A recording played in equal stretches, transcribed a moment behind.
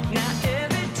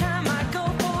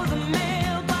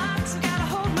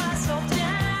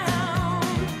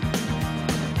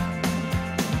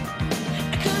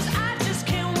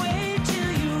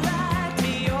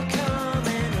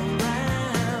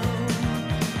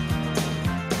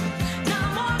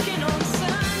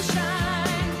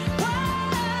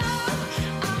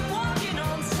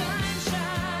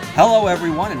Hello,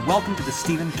 everyone, and welcome to the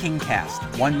Stephen King Cast,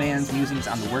 one man's musings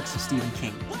on the works of Stephen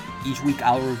King. Each week,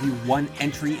 I'll review one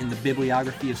entry in the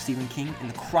bibliography of Stephen King in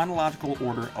the chronological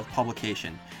order of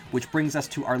publication, which brings us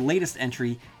to our latest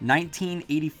entry,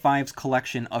 1985's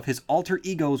collection of his alter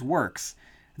ego's works,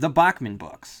 the Bachman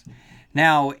books.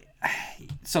 Now,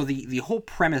 so the whole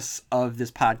premise of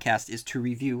this podcast is to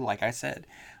review, like I said,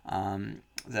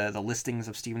 the listings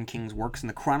of Stephen King's works in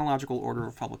the chronological order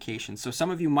of publication. So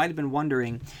some of you might have been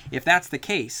wondering, if that's the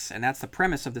case, and that's the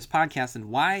premise of this podcast, then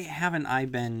why haven't I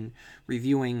been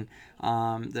reviewing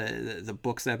the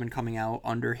books that have been coming out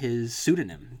under his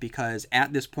pseudonym? Because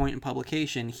at this point in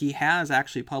publication, he has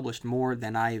actually published more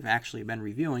than I've actually been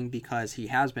reviewing, because he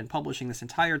has been publishing this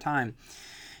entire time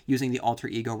using the alter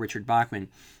ego Richard Bachman.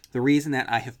 The reason that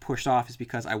I have pushed off is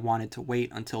because I wanted to wait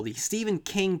until the Stephen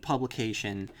King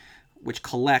publication, which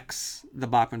collects the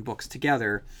Bachman books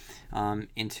together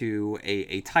into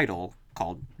a title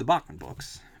called The Bachman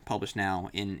Books, published now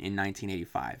in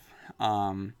 1985.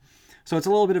 So it's a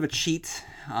little bit of a cheat.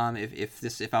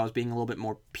 If I was being a little bit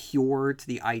more pure to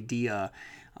the idea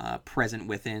present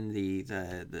within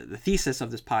the thesis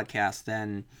of this podcast,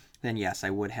 then yes, I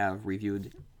would have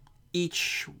reviewed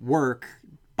each work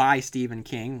by Stephen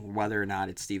King, whether or not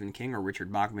it's Stephen King or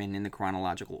Richard Bachman, in the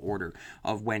chronological order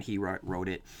of when he wrote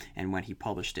it and when he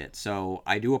published it. So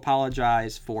I do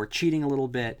apologize for cheating a little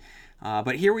bit,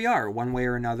 but here we are, one way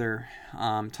or another,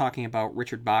 talking about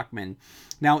Richard Bachman.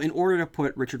 Now, in order to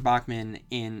put Richard Bachman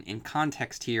in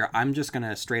context here, I'm just going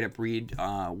to straight up read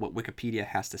what Wikipedia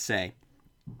has to say.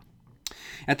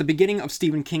 At the beginning of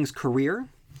Stephen King's career,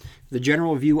 the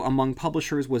general view among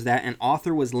publishers was that an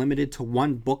author was limited to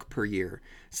one book per year,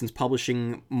 since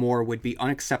publishing more would be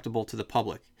unacceptable to the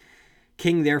public.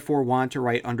 King therefore wanted to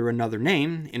write under another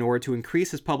name in order to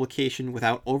increase his publication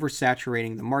without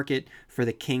oversaturating the market for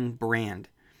the King brand.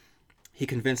 He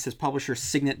convinced his publisher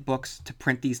Signet Books to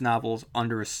print these novels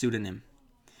under a pseudonym.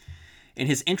 In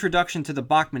his introduction to the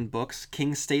Bachman books,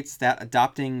 King states that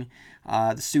adopting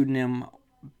the pseudonym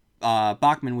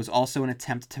Bachman was also an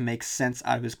attempt to make sense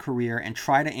out of his career and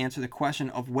try to answer the question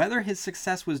of whether his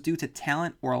success was due to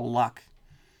talent or luck.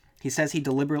 He says he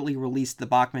deliberately released the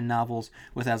Bachman novels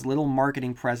with as little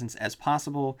marketing presence as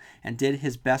possible and did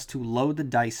his best to load the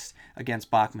dice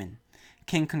against Bachman.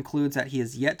 King concludes that he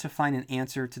has yet to find an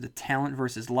answer to the talent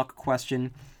versus luck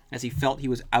question, as he felt he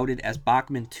was outed as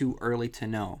Bachman too early to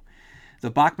know. The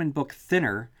Bachman book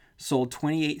Thinner sold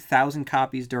 28,000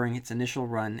 copies during its initial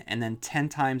run, and then 10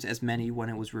 times as many when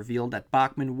it was revealed that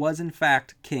Bachman was in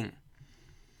fact King.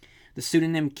 The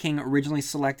pseudonym King originally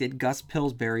selected, Gus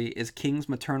Pillsbury, is King's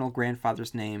maternal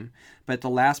grandfather's name, but at the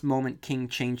last moment King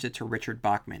changed it to Richard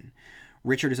Bachman.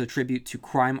 Richard is a tribute to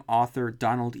crime author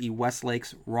Donald E.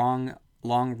 Westlake's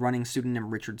long-running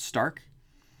pseudonym Richard Stark.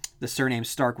 The surname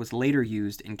Stark was later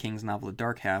used in King's novel The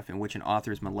Dark Half, in which an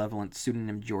author's malevolent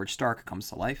pseudonym George Stark comes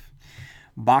to life.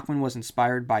 Bachman was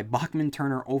inspired by Bachman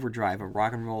Turner Overdrive, a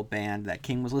rock and roll band that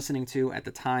King was listening to at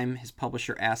the time his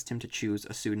publisher asked him to choose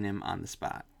a pseudonym on the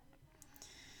spot.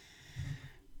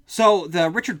 So the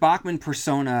Richard Bachman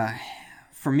persona,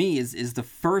 for me, is the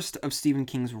first of Stephen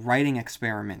King's writing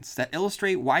experiments that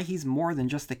illustrate why he's more than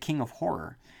just the king of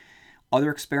horror.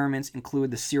 Other experiments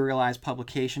include the serialized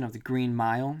publication of The Green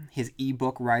Mile, his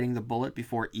e-book Riding the Bullet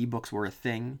before e-books were a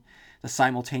thing, the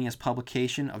simultaneous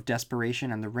publication of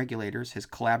Desperation and the Regulators, his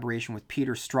collaboration with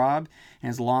Peter Straub, and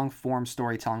his long-form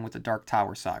storytelling with the Dark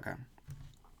Tower saga.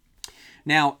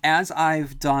 Now, as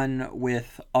I've done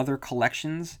with other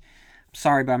collections,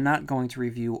 sorry, but I'm not going to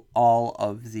review all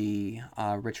of the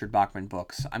Richard Bachman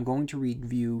books. I'm going to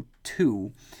review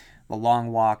two, The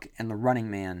Long Walk and The Running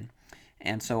Man.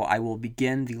 And so I will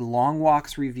begin the Long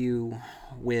Walks review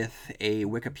with a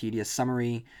Wikipedia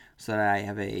summary so that I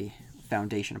have a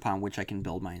foundation upon which I can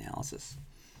build my analysis.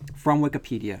 From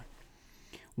Wikipedia,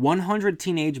 100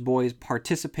 teenage boys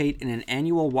participate in an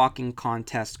annual walking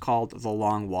contest called The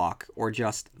Long Walk, or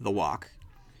just The Walk.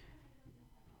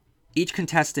 Each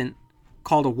contestant,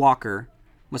 called a walker,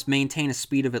 must maintain a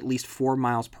speed of at least 4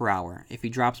 miles per hour. If he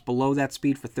drops below that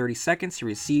speed for 30 seconds, he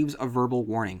receives a verbal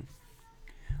warning.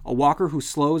 A walker who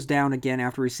slows down again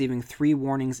after receiving 3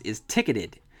 warnings is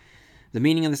ticketed. The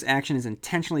meaning of this action is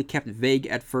intentionally kept vague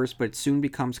at first, but it soon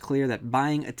becomes clear that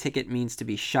buying a ticket means to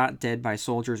be shot dead by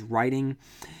soldiers riding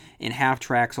in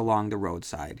half-tracks along the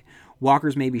roadside.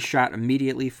 Walkers may be shot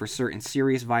immediately for certain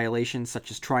serious violations, such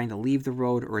as trying to leave the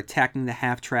road or attacking the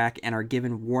half-track, and are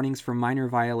given warnings for minor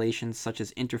violations, such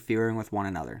as interfering with one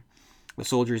another. The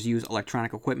soldiers use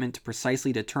electronic equipment to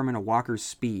precisely determine a walker's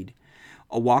speed.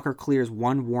 A walker clears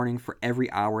 1 warning for every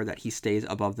hour that he stays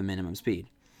above the minimum speed.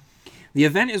 The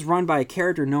event is run by a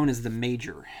character known as the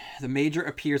Major. The Major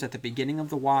appears at the beginning of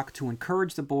the walk to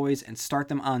encourage the boys and start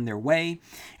them on their way,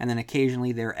 and then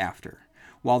occasionally thereafter.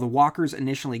 While the walkers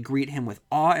initially greet him with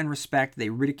awe and respect, they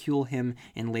ridicule him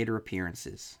in later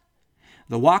appearances.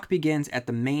 The walk begins at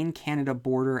the Maine-Canada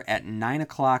border at 9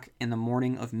 o'clock in the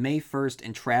morning of May 1st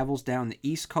and travels down the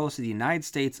east coast of the United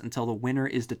States until the winner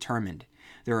is determined.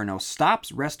 There are no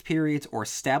stops, rest periods, or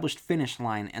established finish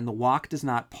line, and the walk does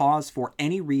not pause for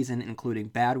any reason, including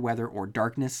bad weather or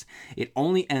darkness. It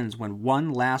only ends when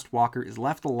one last walker is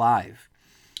left alive.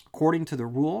 According to the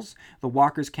rules, the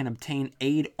walkers can obtain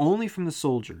aid only from the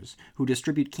soldiers, who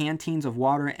distribute canteens of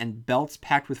water and belts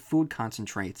packed with food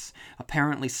concentrates,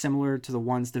 apparently similar to the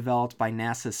ones developed by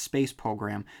NASA's space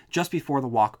program just before the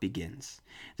walk begins.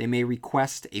 They may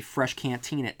request a fresh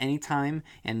canteen at any time,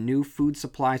 and new food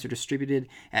supplies are distributed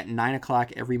at 9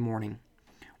 o'clock every morning.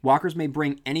 Walkers may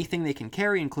bring anything they can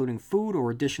carry, including food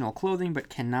or additional clothing, but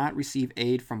cannot receive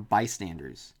aid from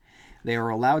bystanders. They are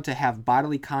allowed to have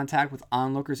bodily contact with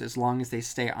onlookers as long as they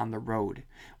stay on the road.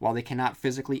 While they cannot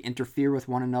physically interfere with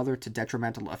one another to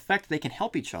detrimental effect, they can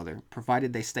help each other,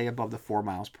 provided they stay above the 4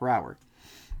 miles per hour.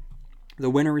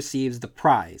 The winner receives the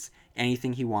prize,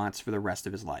 anything he wants for the rest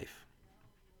of his life.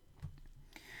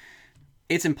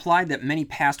 It's implied that many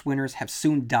past winners have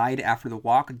soon died after the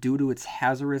walk due to its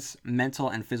hazardous mental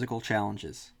and physical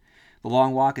challenges. The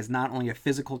long walk is not only a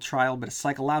physical trial, but a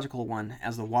psychological one,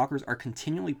 as the walkers are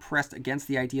continually pressed against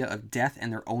the idea of death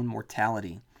and their own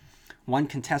mortality. One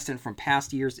contestant from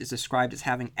past years is described as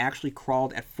having actually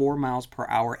crawled at 4 miles per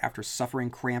hour after suffering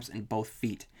cramps in both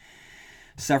feet.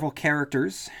 Several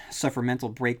characters suffer mental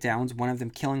breakdowns, one of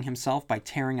them killing himself by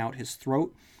tearing out his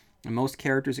throat, and most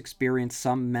characters experience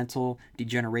some mental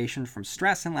degeneration from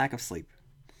stress and lack of sleep.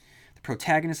 The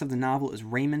protagonist of the novel is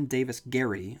Raymond Davis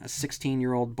Garrity, a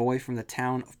 16-year-old boy from the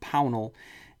town of Pownell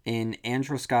in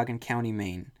Androscoggin County,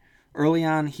 Maine. Early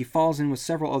on, he falls in with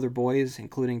several other boys,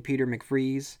 including Peter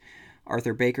McVries,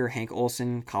 Arthur Baker, Hank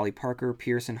Olson, Collie Parker,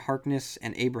 Pearson Harkness,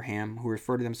 and Abraham, who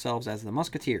refer to themselves as the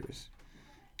Musketeers.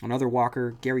 Another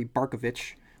walker, Gary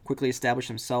Barkovich, quickly established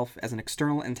himself as an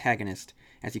external antagonist,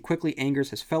 as he quickly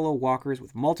angers his fellow walkers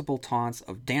with multiple taunts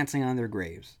of dancing on their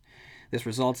graves. This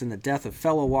results in the death of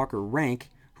fellow walker Rank,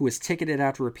 who is ticketed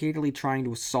after repeatedly trying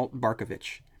to assault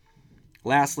Barkovich.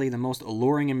 Lastly, the most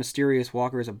alluring and mysterious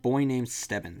walker is a boy named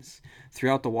Stebbins.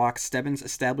 Throughout the walk, Stebbins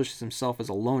establishes himself as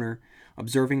a loner,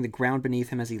 observing the ground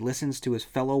beneath him as he listens to his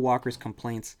fellow walkers'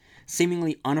 complaints,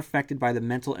 seemingly unaffected by the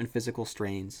mental and physical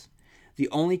strains. The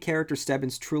only character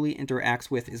Stebbins truly interacts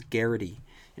with is Garrity.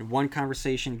 In one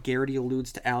conversation, Garrity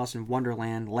alludes to Alice in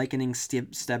Wonderland, likening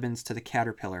Stebbins to the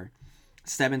caterpillar.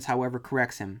 Stebbins, however,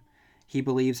 corrects him. He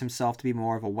believes himself to be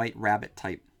more of a white rabbit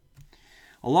type.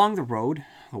 Along the road,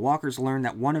 the walkers learn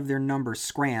that one of their number,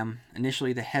 Scram,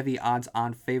 initially the heavy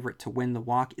odds-on favorite to win the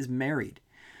walk, is married.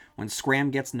 When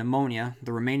Scram gets pneumonia,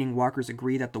 the remaining walkers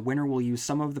agree that the winner will use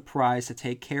some of the prize to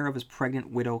take care of his pregnant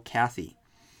widow, Kathy.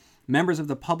 Members of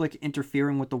the public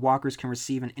interfering with the walkers can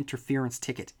receive an interference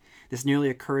ticket. This nearly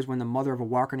occurs when the mother of a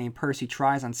walker named Percy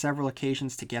tries on several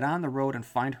occasions to get on the road and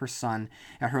find her son.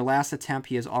 At her last attempt,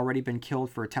 he has already been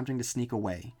killed for attempting to sneak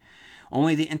away.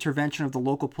 Only the intervention of the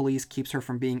local police keeps her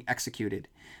from being executed.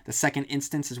 The second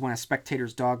instance is when a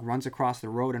spectator's dog runs across the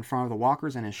road in front of the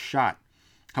walkers and is shot.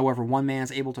 However, one man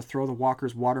is able to throw the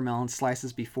walkers watermelon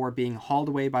slices before being hauled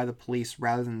away by the police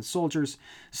rather than the soldiers.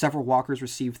 Several walkers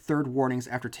receive third warnings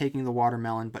after taking the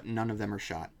watermelon, but none of them are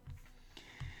shot.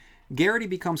 Garrity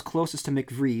becomes closest to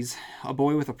McVries, a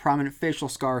boy with a prominent facial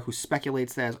scar who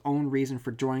speculates that his own reason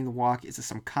for joining the walk is a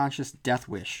subconscious death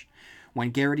wish.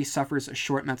 When Garrity suffers a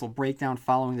short mental breakdown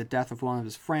following the death of one of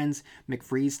his friends,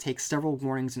 McVries takes several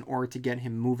warnings in order to get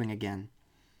him moving again.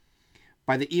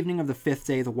 By the evening of the 5th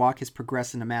day, the walk has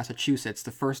progressed into Massachusetts,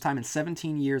 the first time in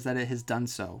 17 years that it has done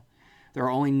so. There are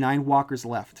only 9 walkers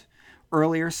left.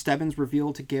 Earlier, Stebbins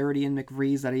revealed to Garrity and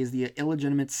McVries that he is the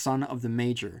illegitimate son of the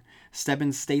Major.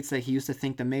 Stebbins states that he used to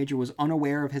think the Major was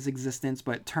unaware of his existence,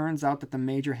 but it turns out that the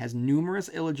Major has numerous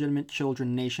illegitimate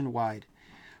children nationwide.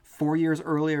 4 years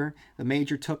earlier, the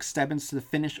Major took Stebbins to the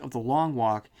finish of the long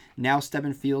walk. Now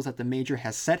Stebbins feels that the Major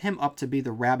has set him up to be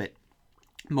the rabbit,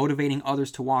 motivating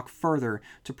others to walk further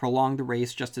to prolong the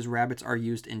race just as rabbits are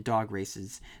used in dog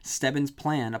races. Stebbins'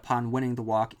 plan upon winning the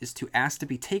walk is to ask to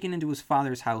be taken into his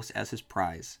father's house as his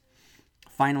prize.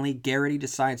 Finally, Garrity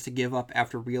decides to give up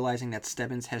after realizing that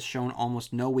Stebbins has shown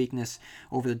almost no weakness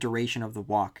over the duration of the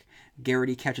walk.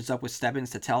 Garrity catches up with Stebbins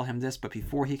to tell him this, but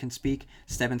before he can speak,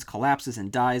 Stebbins collapses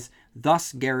and dies.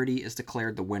 Thus, Garrity is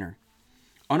declared the winner.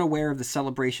 Unaware of the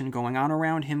celebration going on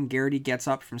around him, Garrity gets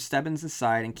up from Stebbins'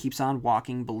 side and keeps on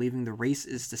walking, believing the race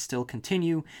is to still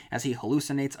continue as he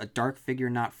hallucinates a dark figure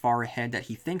not far ahead that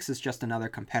he thinks is just another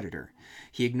competitor.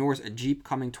 He ignores a jeep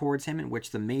coming towards him in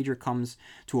which the Major comes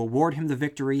to award him the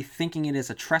victory, thinking it is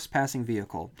a trespassing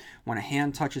vehicle. When a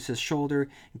hand touches his shoulder,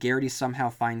 Garrity somehow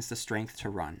finds the strength to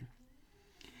run.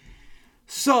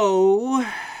 So,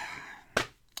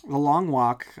 The Long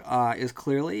Walk is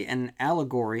clearly an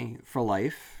allegory for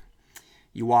life.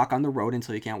 You walk on the road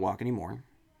until you can't walk anymore.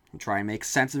 You try and make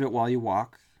sense of it while you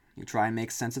walk. You try and make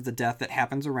sense of the death that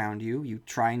happens around you. You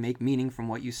try and make meaning from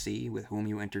what you see, with whom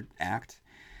you interact.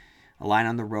 A line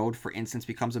on the road, for instance,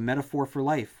 becomes a metaphor for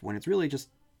life when it's really just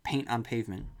paint on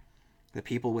pavement. The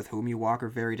people with whom you walk are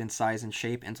varied in size and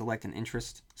shape, intellect and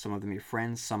interest. Some of them your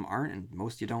friends, some aren't, and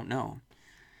most you don't know.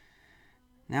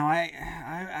 Now,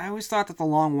 I always thought that The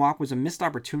Long Walk was a missed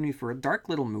opportunity for a dark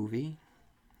little movie.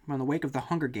 In the wake of The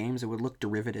Hunger Games, it would look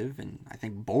derivative and, I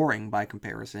think, boring by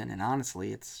comparison, and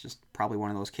honestly, it's just probably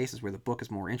one of those cases where the book is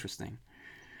more interesting.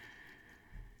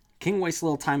 King wastes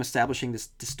little time establishing this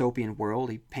dystopian world.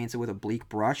 He paints it with a bleak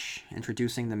brush,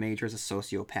 introducing the Major as a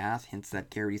sociopath, hints that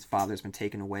Garrity's father has been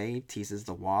taken away, teases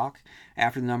the walk.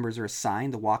 After the numbers are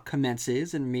assigned, the walk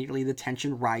commences, and immediately the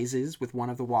tension rises, with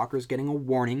one of the walkers getting a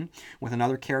warning, with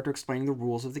another character explaining the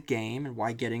rules of the game and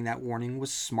why getting that warning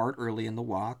was smart early in the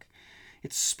walk.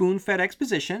 It's spoon-fed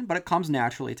exposition, but it comes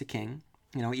naturally to King.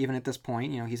 Even at this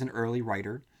point, he's an early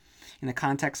writer. In the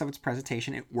context of its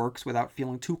presentation, it works without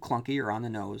feeling too clunky or on the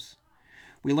nose.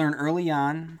 We learn early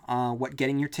on what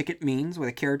getting your ticket means with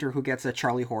a character who gets a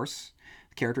Charlie horse.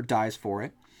 The character dies for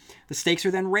it. The stakes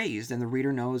are then raised, and the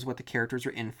reader knows what the characters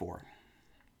are in for.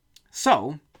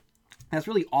 So, that's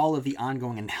really all of the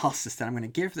ongoing analysis that I'm going to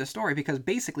give for the story, because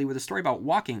basically with a story about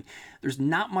walking, there's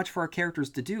not much for our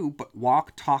characters to do but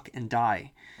walk, talk, and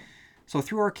die. So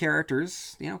through our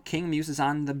characters, King muses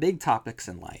on the big topics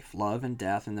in life, love and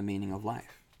death and the meaning of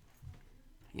life.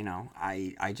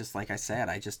 I just, like I said,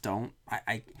 I just don't,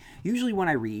 I usually when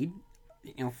I read,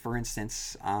 for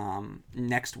instance,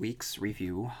 next week's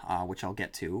review, which I'll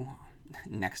get to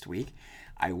next week,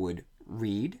 I would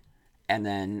read and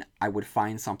then I would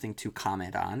find something to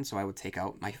comment on. So I would take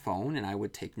out my phone and I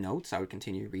would take notes. I would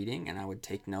continue reading and I would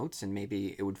take notes, and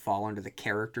maybe it would fall under the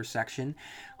character section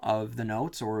of the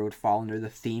notes, or it would fall under the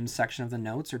theme section of the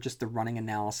notes, or just the running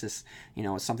analysis,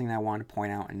 something that I wanted to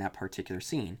point out in that particular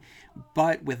scene.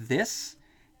 But with this,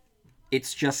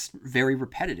 it's just very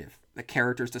repetitive. The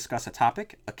characters discuss a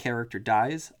topic, a character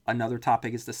dies, another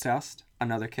topic is discussed,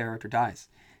 another character dies.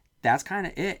 That's kind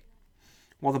of it.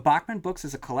 While the Bachman Books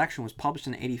as a collection was published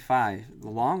in 1985, The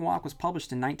Long Walk was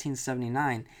published in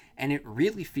 1979, and it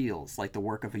really feels like the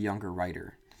work of a younger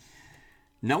writer.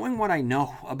 Knowing what I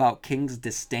know about King's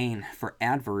disdain for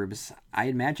adverbs, I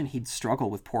imagine he'd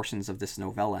struggle with portions of this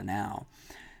novella now.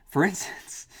 For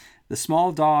instance, the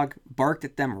small dog barked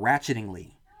at them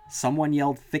ratchetingly, someone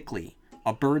yelled thickly,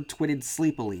 a bird twittered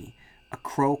sleepily, a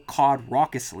crow cawed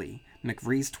raucously,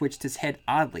 McVrees twitched his head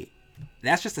oddly.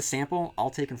 That's just a sample, all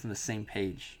taken from the same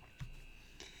page.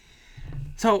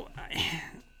 So,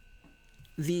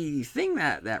 the thing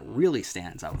that really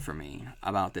stands out for me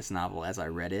about this novel as I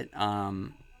read it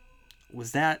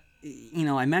was that,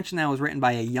 I mentioned that it was written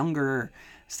by a younger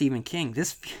Stephen King.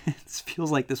 This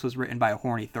feels like this was written by a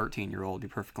horny 13-year-old, to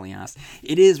be perfectly honest.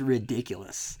 It is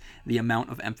ridiculous, the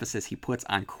amount of emphasis he puts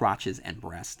on crotches and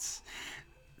breasts.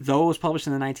 Though it was published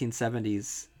in the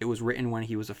 1970s, it was written when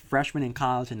he was a freshman in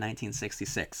college in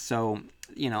 1966. So,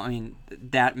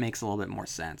 that makes a little bit more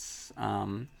sense.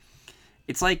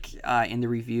 It's like in the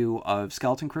review of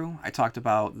Skeleton Crew, I talked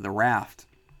about The Raft,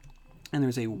 and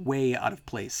there's a way out of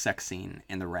place sex scene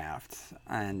in The Raft,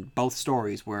 and both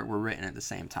stories were written at the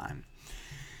same time.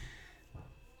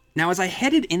 Now, as I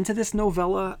headed into this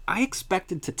novella, I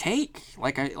expected to take,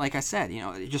 like I said,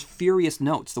 just furious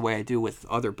notes the way I do with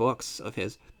other books of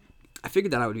his. I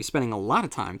figured that I would be spending a lot of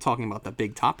time talking about the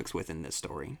big topics within this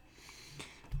story.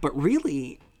 But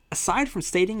really, aside from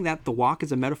stating that the walk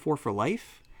is a metaphor for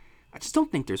life, I just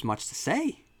don't think there's much to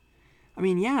say.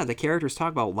 The characters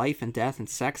talk about life and death and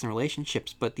sex and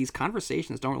relationships, but these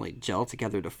conversations don't really gel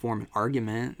together to form an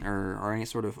argument or any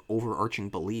sort of overarching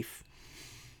belief.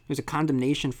 There's a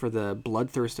condemnation for the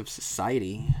bloodthirst of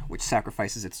society, which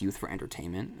sacrifices its youth for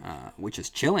entertainment, which is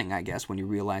chilling, I guess, when you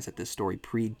realize that this story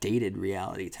predated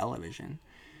reality television.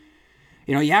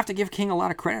 You have to give King a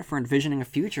lot of credit for envisioning a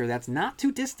future that's not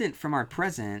too distant from our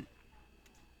present.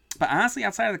 But honestly,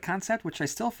 outside of the concept, which I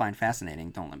still find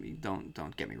fascinating,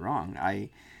 don't get me wrong, I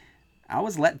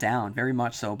was let down very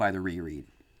much so by the reread.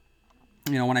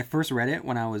 When I first read it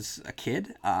when I was a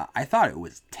kid, I thought it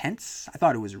was tense. I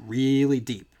thought it was really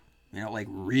deep, like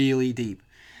really deep.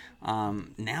 Now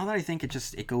that I think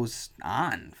it goes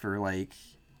on for like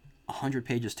 100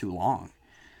 pages too long.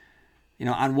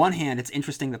 On one hand, it's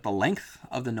interesting that the length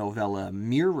of the novella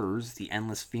mirrors the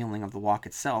endless feeling of the walk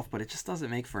itself, but it just doesn't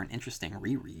make for an interesting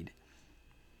reread.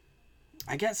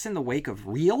 I guess in the wake of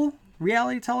real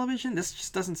reality television, this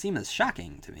just doesn't seem as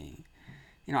shocking to me.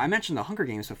 I mentioned The Hunger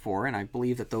Games before, and I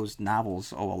believe that those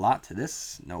novels owe a lot to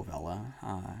this novella.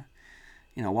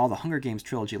 While the Hunger Games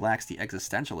trilogy lacks the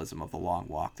existentialism of The Long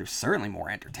Walk, they're certainly more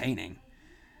entertaining.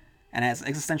 And as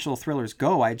existential thrillers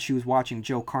go, I'd choose watching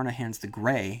Joe Carnahan's The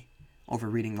Grey over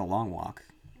reading The Long Walk.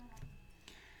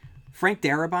 Frank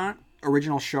Darabont,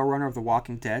 original showrunner of The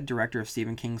Walking Dead, director of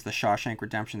Stephen King's The Shawshank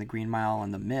Redemption, The Green Mile,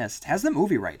 and The Mist, has the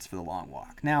movie rights for The Long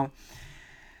Walk. Now,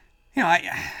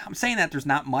 I'm saying that there's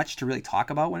not much to really talk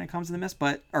about when it comes to The Mist,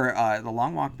 The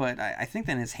Long Walk, but I think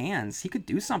that in his hands, he could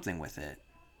do something with it.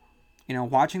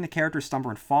 Watching the characters stumble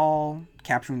and fall,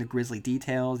 capturing the grisly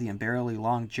details, the unbearably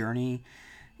long journey,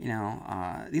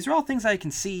 these are all things I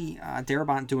can see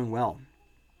Darabont doing well.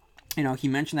 He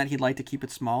mentioned that he'd like to keep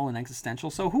it small and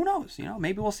existential, so who knows?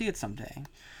 Maybe we'll see it someday.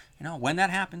 When that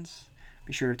happens,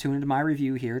 be sure to tune into my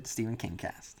review here at Stephen King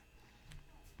Cast.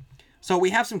 So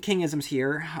we have some Kingisms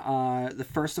here, the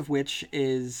first of which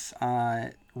is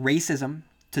racism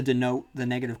to denote the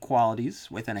negative qualities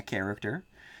within a character.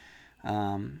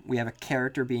 We have a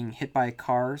character being hit by a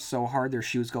car so hard their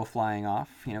shoes go flying off.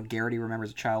 Garrity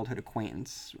remembers a childhood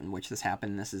acquaintance in which this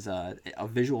happened. This is a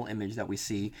visual image that we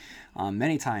see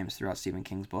many times throughout Stephen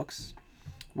King's books.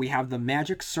 We have the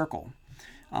magic circle.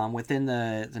 Within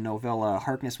the novella,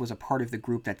 Harkness was a part of the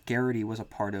group that Garrity was a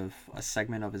part of, a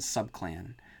segment of his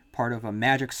subclan, part of a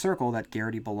magic circle that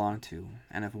Garrity belonged to.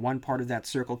 And if one part of that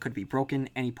circle could be broken,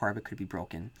 any part of it could be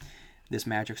broken. This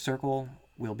magic circle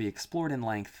will be explored in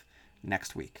length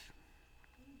next week.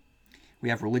 We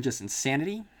have religious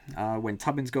insanity. When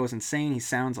Tubbins goes insane, he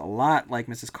sounds a lot like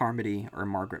Mrs. Carmody or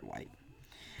Margaret White.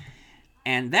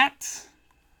 And that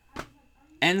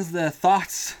ends the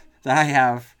thoughts that I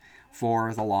have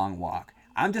for The Long Walk.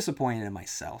 I'm disappointed in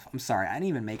myself. I'm sorry, I didn't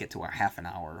even make it to a half an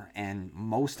hour, and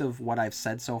most of what I've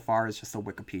said so far is just a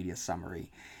Wikipedia summary.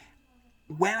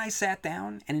 When I sat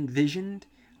down and envisioned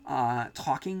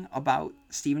talking about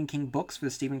Stephen King books for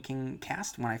the Stephen King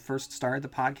Cast when I first started the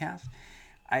podcast,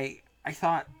 I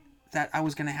thought that I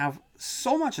was going to have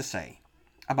so much to say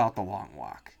about The Long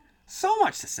Walk. So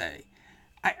much to say.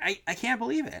 I can't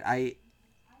believe it.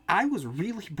 I was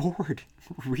really bored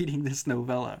reading this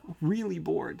novella. Really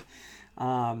bored.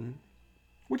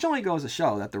 Which only goes to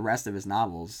show that the rest of his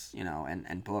novels,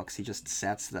 and books, he just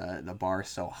sets the bar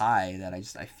so high that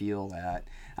I feel that,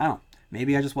 I don't know,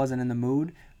 maybe I just wasn't in the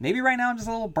mood. Maybe right now I'm just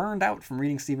a little burned out from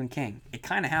reading Stephen King. It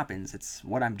kind of happens. It's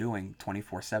what I'm doing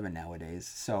 24/7 nowadays.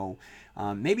 So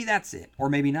maybe that's it, or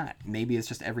maybe not. Maybe it's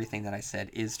just everything that I said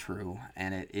is true,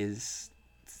 and it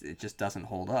just doesn't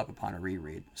hold up upon a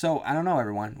reread. So I don't know,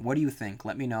 everyone. What do you think?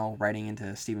 Let me know writing into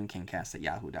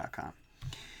StephenKingcast@yahoo.com.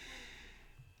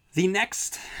 The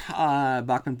next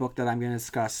Bachman book that I'm going to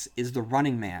discuss is The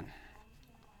Running Man.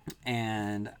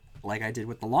 And like I did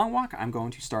with The Long Walk, I'm going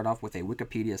to start off with a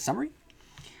Wikipedia summary.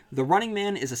 The Running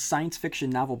Man is a science fiction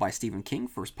novel by Stephen King,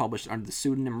 first published under the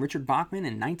pseudonym Richard Bachman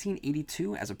in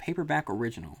 1982 as a paperback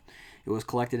original. It was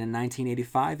collected in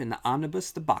 1985 in the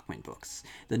omnibus The Bachman Books.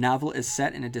 The novel is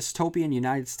set in a dystopian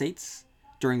United States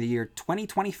during the year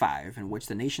 2025, in which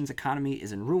the nation's economy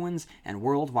is in ruins and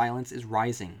world violence is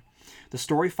rising. The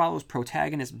story follows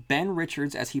protagonist Ben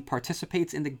Richards as he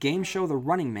participates in the game show The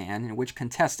Running Man, in which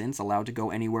contestants, allowed to go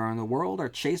anywhere in the world, are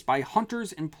chased by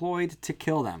hunters employed to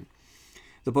kill them.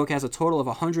 The book has a total of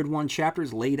 101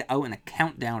 chapters laid out in a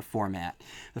countdown format.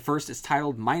 The first is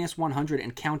titled -100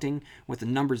 and counting, with the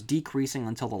numbers decreasing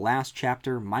until the last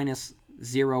chapter,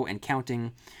 -0 and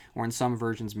counting, or in some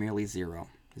versions merely 0.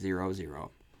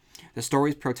 The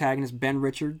story's protagonist, Ben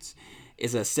Richards,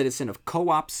 is a citizen of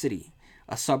Co-op City,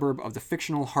 a suburb of the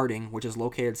fictional Harding, which is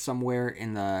located somewhere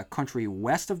in the country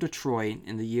west of Detroit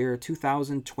in the year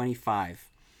 2025.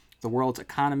 The world's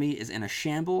economy is in a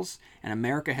shambles, and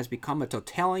America has become a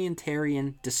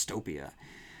totalitarian dystopia.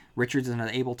 Richards is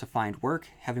unable to find work,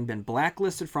 having been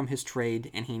blacklisted from his trade,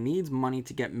 and he needs money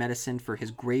to get medicine for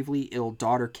his gravely ill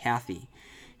daughter, Kathy.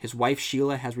 His wife,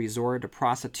 Sheila, has resorted to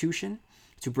prostitution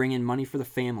to bring in money for the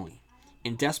family.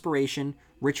 In desperation,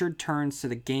 Richard turns to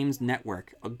the Games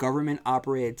Network, a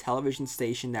government-operated television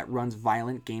station that runs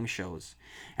violent game shows.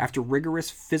 After rigorous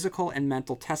physical and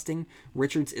mental testing,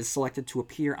 Richards is selected to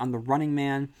appear on The Running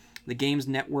Man, the game's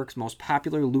network's most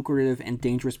popular, lucrative, and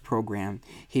dangerous program.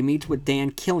 He meets with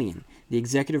Dan Killian, the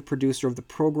executive producer of the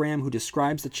program, who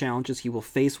describes the challenges he will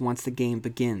face once the game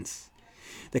begins.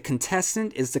 The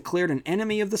contestant is declared an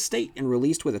enemy of the state and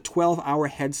released with a 12-hour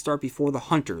head start before the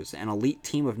hunters, an elite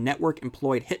team of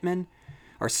network-employed hitmen,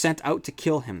 are sent out to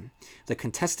kill him. The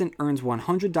contestant earns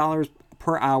 $100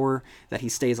 per hour that he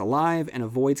stays alive and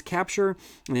avoids capture,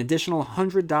 an additional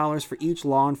 $100 for each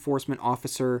law enforcement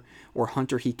officer or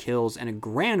hunter he kills, and a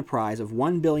grand prize of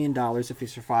 $1 billion if he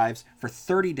survives for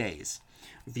 30 days.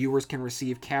 Viewers can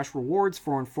receive cash rewards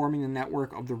for informing the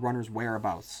network of the runner's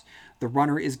whereabouts. The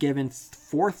runner is given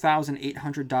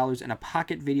 $4,800 and a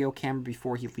pocket video camera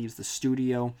before he leaves the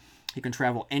studio. He can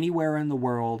travel anywhere in the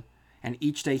world, and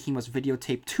each day he must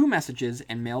videotape 2 messages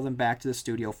and mail them back to the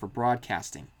studio for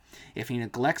broadcasting. If he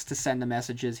neglects to send the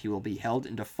messages, he will be held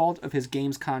in default of his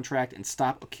game's contract and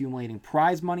stop accumulating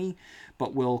prize money,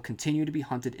 but will continue to be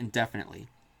hunted indefinitely.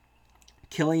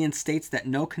 Killian states that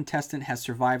no contestant has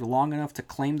survived long enough to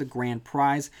claim the grand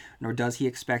prize, nor does he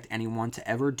expect anyone to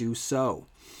ever do so.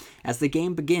 As the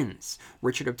game begins,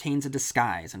 Richard obtains a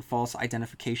disguise and false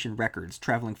identification records,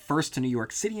 traveling first to New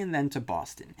York City and then to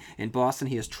Boston. In Boston,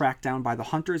 he is tracked down by the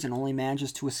hunters and only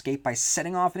manages to escape by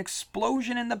setting off an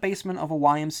explosion in the basement of a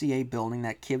YMCA building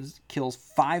that kills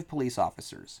 5 police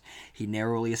officers. He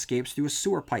narrowly escapes through a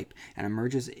sewer pipe and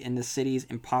emerges in the city's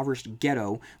impoverished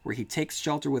ghetto, where he takes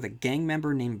shelter with a gang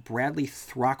member named Bradley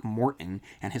Throckmorton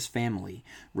and his family.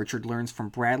 Richard learns from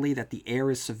Bradley that the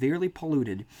air is severely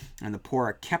polluted and the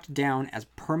poor are kept down as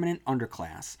permanent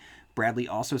underclass. Bradley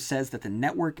also says that the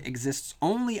network exists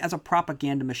only as a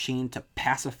propaganda machine to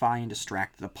pacify and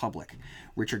distract the public.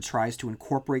 Richard tries to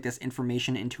incorporate this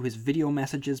information into his video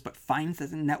messages, but finds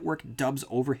that the network dubs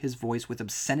over his voice with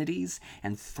obscenities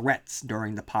and threats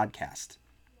during the broadcast.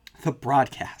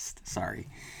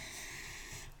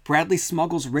 Bradley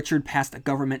smuggles Richard past a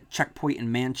government checkpoint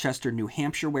in Manchester, New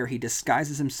Hampshire, where he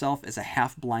disguises himself as a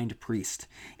half-blind priest.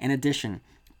 In addition,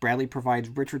 Bradley provides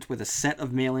Richards with a set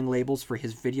of mailing labels for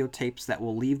his videotapes that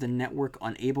will leave the network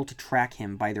unable to track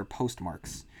him by their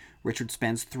postmarks. Richard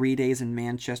spends 3 days in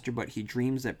Manchester, but he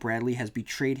dreams that Bradley has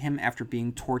betrayed him after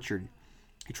being tortured.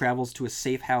 He travels to a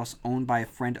safe house owned by a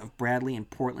friend of Bradley in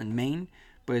Portland, Maine,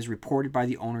 but is reported by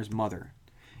the owner's mother.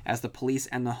 As the police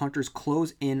and the hunters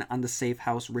close in on the safe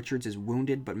house, Richards is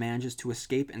wounded but manages to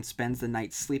escape and spends the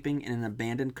night sleeping in an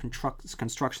abandoned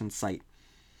construction site.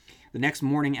 The next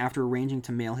morning, after arranging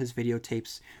to mail his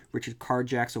videotapes, Richard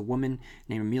carjacks a woman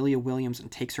named Amelia Williams and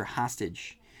takes her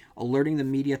hostage. Alerting the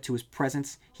media to his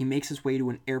presence, he makes his way to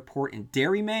an airport in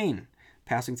Derry, Maine,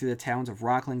 passing through the towns of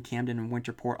Rockland, Camden, and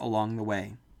Winterport along the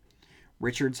way.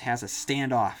 Richards has a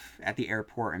standoff at the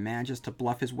airport and manages to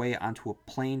bluff his way onto a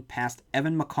plane past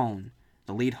Evan McCone,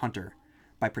 the lead hunter,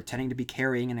 by pretending to be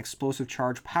carrying an explosive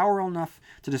charge powerful enough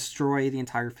to destroy the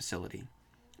entire facility.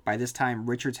 By this time,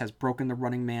 Richards has broken the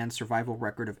Running Man's survival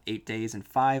record of 8 days and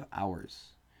 5 hours.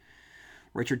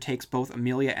 Richard takes both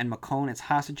Amelia and McCone as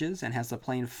hostages and has the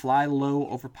plane fly low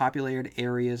over populated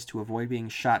areas to avoid being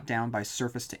shot down by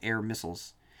surface-to-air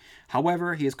missiles.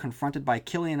 However, he is confronted by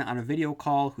Killian on a video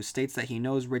call, who states that he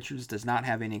knows Richards does not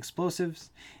have any explosives,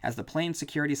 as the plane's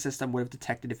security system would have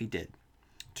detected if he did.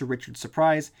 To Richard's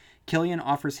surprise, Killian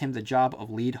offers him the job of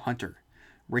lead hunter.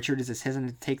 Richard is hesitant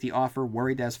to take the offer,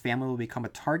 worried that his family will become a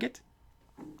target.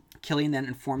 Killian then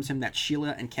informs him that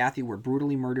Sheila and Kathy were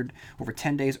brutally murdered over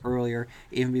 10 days earlier,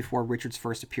 even before Richards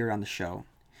first appeared on the show.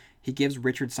 He gives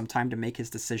Richards some time to make his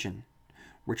decision.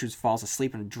 Richards falls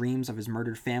asleep and dreams of his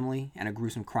murdered family and a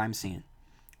gruesome crime scene.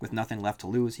 With nothing left to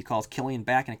lose, he calls Killian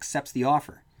back and accepts the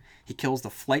offer. He kills the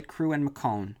flight crew and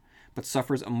McCone, but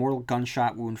suffers a mortal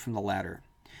gunshot wound from the latter.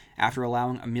 After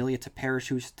allowing Amelia to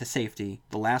parachute to safety,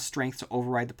 the last strength to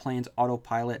override the plane's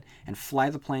autopilot and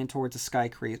fly the plane towards a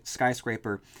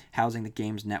skyscraper housing the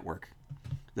game's network.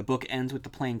 The book ends with the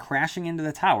plane crashing into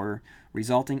the tower,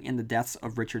 resulting in the deaths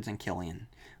of Richards and Killian.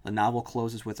 The novel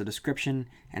closes with a description,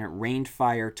 and it rained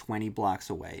fire 20 blocks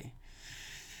away.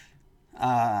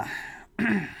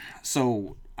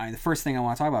 The first thing I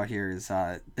want to talk about here is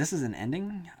this is an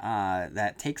ending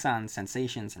that takes on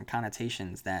sensations and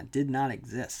connotations that did not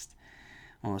exist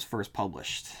when it was first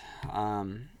published.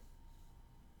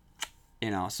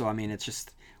 It's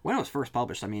just when it was first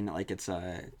published. It's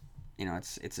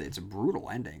a brutal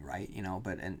ending, right?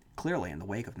 But clearly in the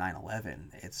wake of 9/11,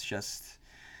 it's just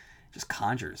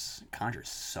conjures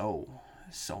so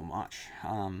much.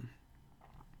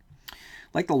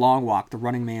 Like The Long Walk, The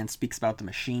Running Man speaks about the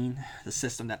machine, the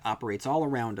system that operates all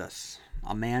around us,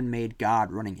 a man-made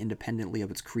God running independently of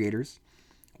its creators.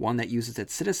 one that uses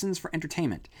its citizens for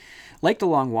entertainment. Like The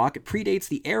Long Walk, it predates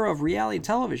the era of reality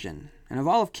television, and of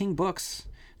all of King books,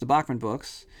 the Bachman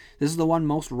books, this is the one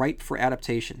most ripe for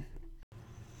adaptation.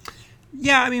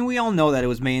 Yeah, I mean, we all know that it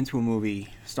was made into a movie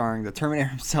starring the Terminator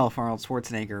himself, Arnold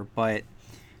Schwarzenegger, but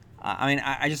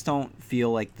I just don't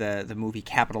feel like the movie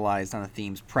capitalized on the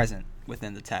themes present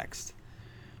within the text.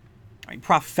 I mean,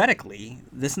 prophetically,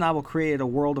 this novel created a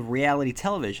world of reality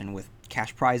television with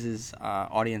cash prizes,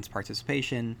 audience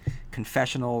participation,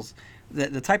 confessionals.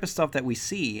 The type of stuff that we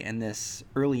see in this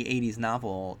early 80s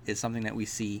novel is something that we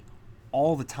see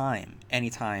all the time,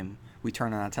 anytime we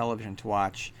turn on television to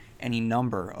watch any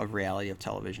number of reality of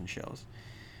television shows.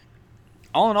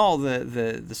 All in all,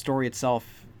 the story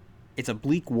itself, it's a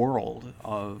bleak world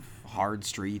of hard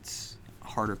streets,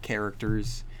 harder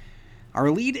characters. Our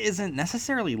lead isn't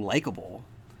necessarily likable,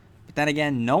 but then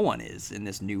again, no one is in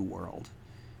this new world.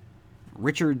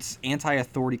 Richard's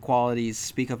anti-authority qualities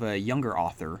speak of a younger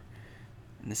author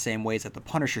in the same ways that The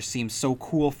Punisher seems so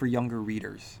cool for younger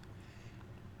readers.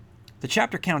 The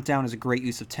chapter countdown is a great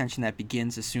use of tension that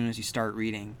begins as soon as you start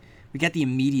reading. We get the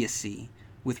immediacy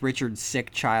with Richard's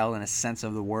sick child and a sense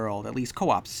of the world, at least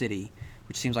Co-op City,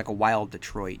 which seems like a wild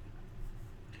Detroit.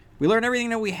 We learn everything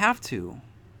that we have to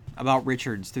about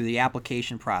Richards through the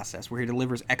application process, where he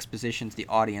delivers exposition to the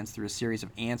audience through a series of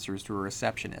answers to a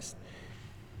receptionist.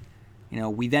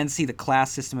 We then see the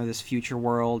class system of this future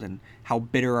world and how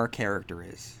bitter our character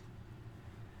is.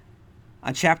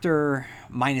 On chapter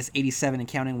 -87 and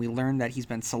counting, we learn that he's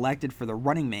been selected for the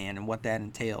Running Man and what that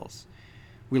entails.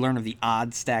 We learn of the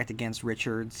odds stacked against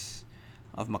Richards,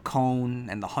 of McCone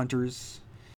and the Hunters.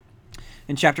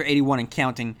 In chapter 81 and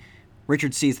counting,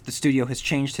 Richard sees that the studio has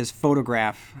changed his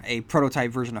photograph, a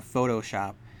prototype version of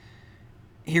Photoshop.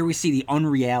 Here we see the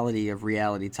unreality of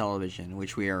reality television,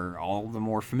 which we are all the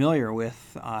more familiar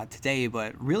with today,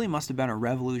 but really must have been a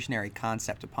revolutionary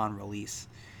concept upon release.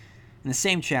 In the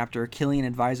same chapter, Killian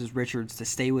advises Richards to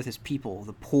stay with his people,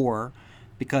 the poor,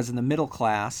 because in the middle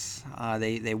class,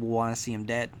 they will want to see him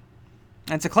dead.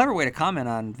 And it's a clever way to comment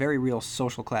on very real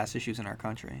social class issues in our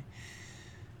country.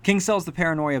 King sells the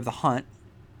paranoia of the hunt,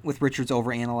 with Richards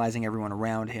overanalyzing everyone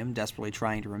around him, desperately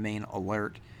trying to remain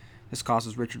alert. This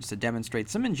causes Richards to demonstrate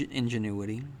some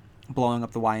ingenuity, blowing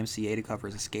up the YMCA to cover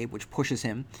his escape, which pushes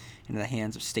him into the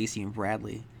hands of Stacy and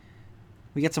Bradley.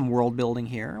 We get some world building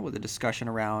here with a discussion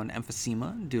around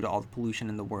emphysema due to all the pollution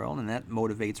in the world, and that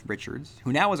motivates Richards,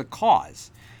 who now has a cause,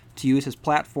 to use his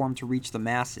platform to reach the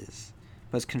masses.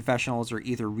 But his confessionals are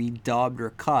either redubbed or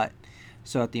cut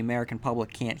so that the American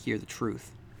public can't hear the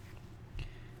truth.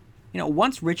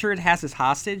 Once Richard has his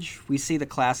hostage, we see the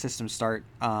class system start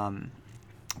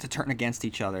to turn against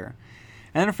each other.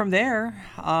 And then from there,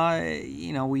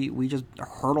 we just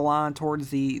hurtle on towards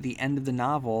the end of the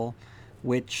novel,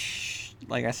 which,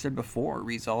 like I said before,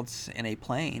 results in a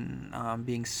plane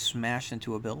being smashed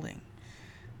into a building,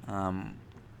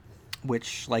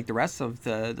 which, like the rest of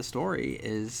the story,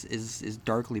 is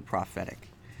darkly prophetic.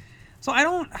 So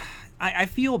I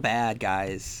feel bad,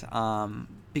 guys,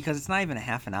 because it's not even a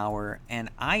half an hour, and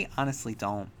I honestly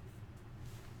don't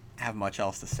have much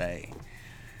else to say.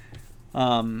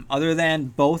 Other than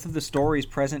both of the stories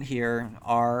present here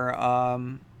are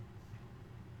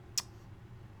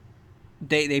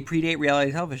they predate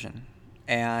reality television,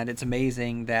 and it's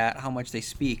amazing that how much they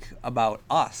speak about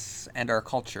us and our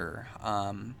culture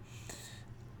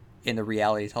in the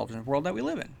reality television world that we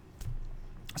live in.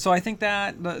 So I think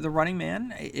that the Running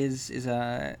Man is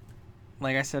a,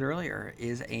 like I said earlier,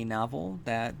 is a novel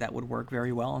that would work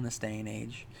very well in this day and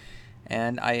age.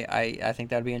 And I think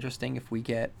that would be interesting if we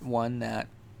get one that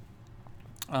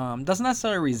doesn't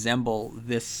necessarily resemble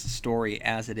this story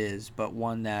as it is, but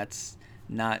one that's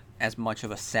not as much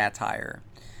of a satire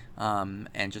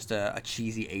and just a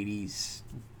cheesy 80s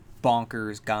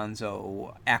bonkers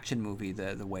gonzo action movie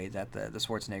the way that the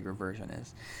Schwarzenegger version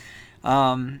is.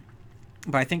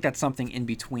 But I think that something in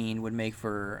between would make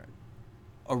for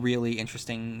a really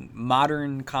interesting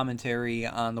modern commentary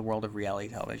on the world of reality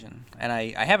television. And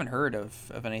I haven't heard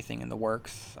of anything in the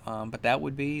works, but that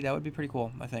would be pretty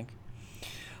cool, I think.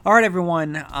 All right,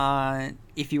 everyone.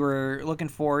 If you were looking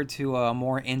forward to a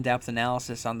more in-depth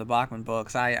analysis on the Bachman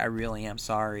books, I really am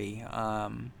sorry.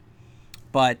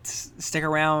 But stick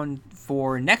around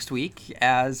for next week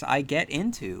as I get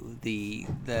into the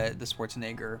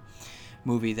Schwarzenegger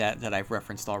movie that I've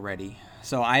referenced already.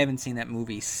 So I haven't seen that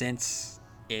movie since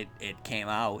it came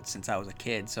out, since I was a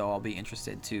kid, so I'll be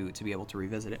interested to be able to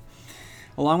revisit it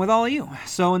along with all of you.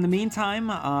 So in the meantime,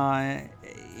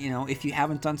 if you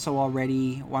haven't done so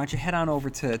already, why don't you head on over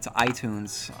to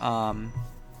iTunes,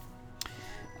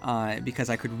 because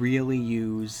I could really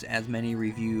use as many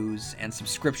reviews and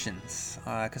subscriptions.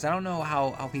 Because I don't know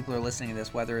how people are listening to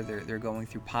this, whether they're going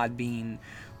through Podbean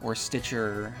or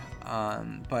Stitcher.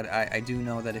 But I do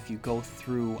know that if you go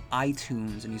through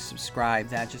iTunes and you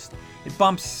subscribe, it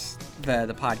bumps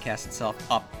the podcast itself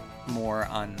up more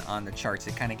on the charts.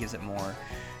 It kind of gives it more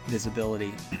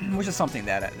visibility, which is something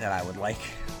that I would like.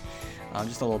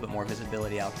 Just a little bit more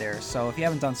visibility out there. So if you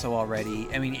haven't done so already,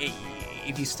 I mean,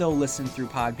 if you still listen through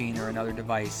Podbean or another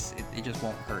device, it just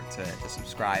won't hurt to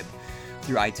subscribe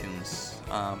through iTunes.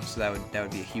 So that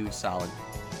would be a huge solid.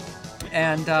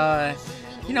 And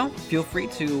feel free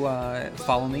to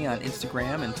follow me on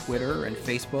Instagram and Twitter and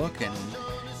Facebook and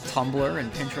Tumblr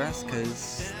and Pinterest,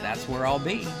 because that's where I'll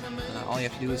be. All you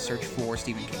have to do is search for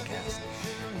Stephen King Cast.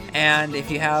 And if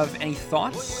you have any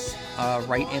thoughts,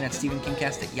 write in at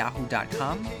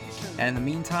stephenkingcast@yahoo.com. And in the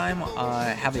meantime,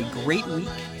 have a great week,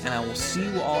 and I will see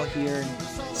you all here,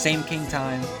 same King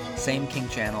time, same King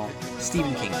channel,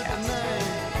 Stephen King Cast.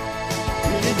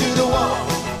 Do the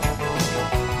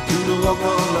walk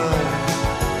on line.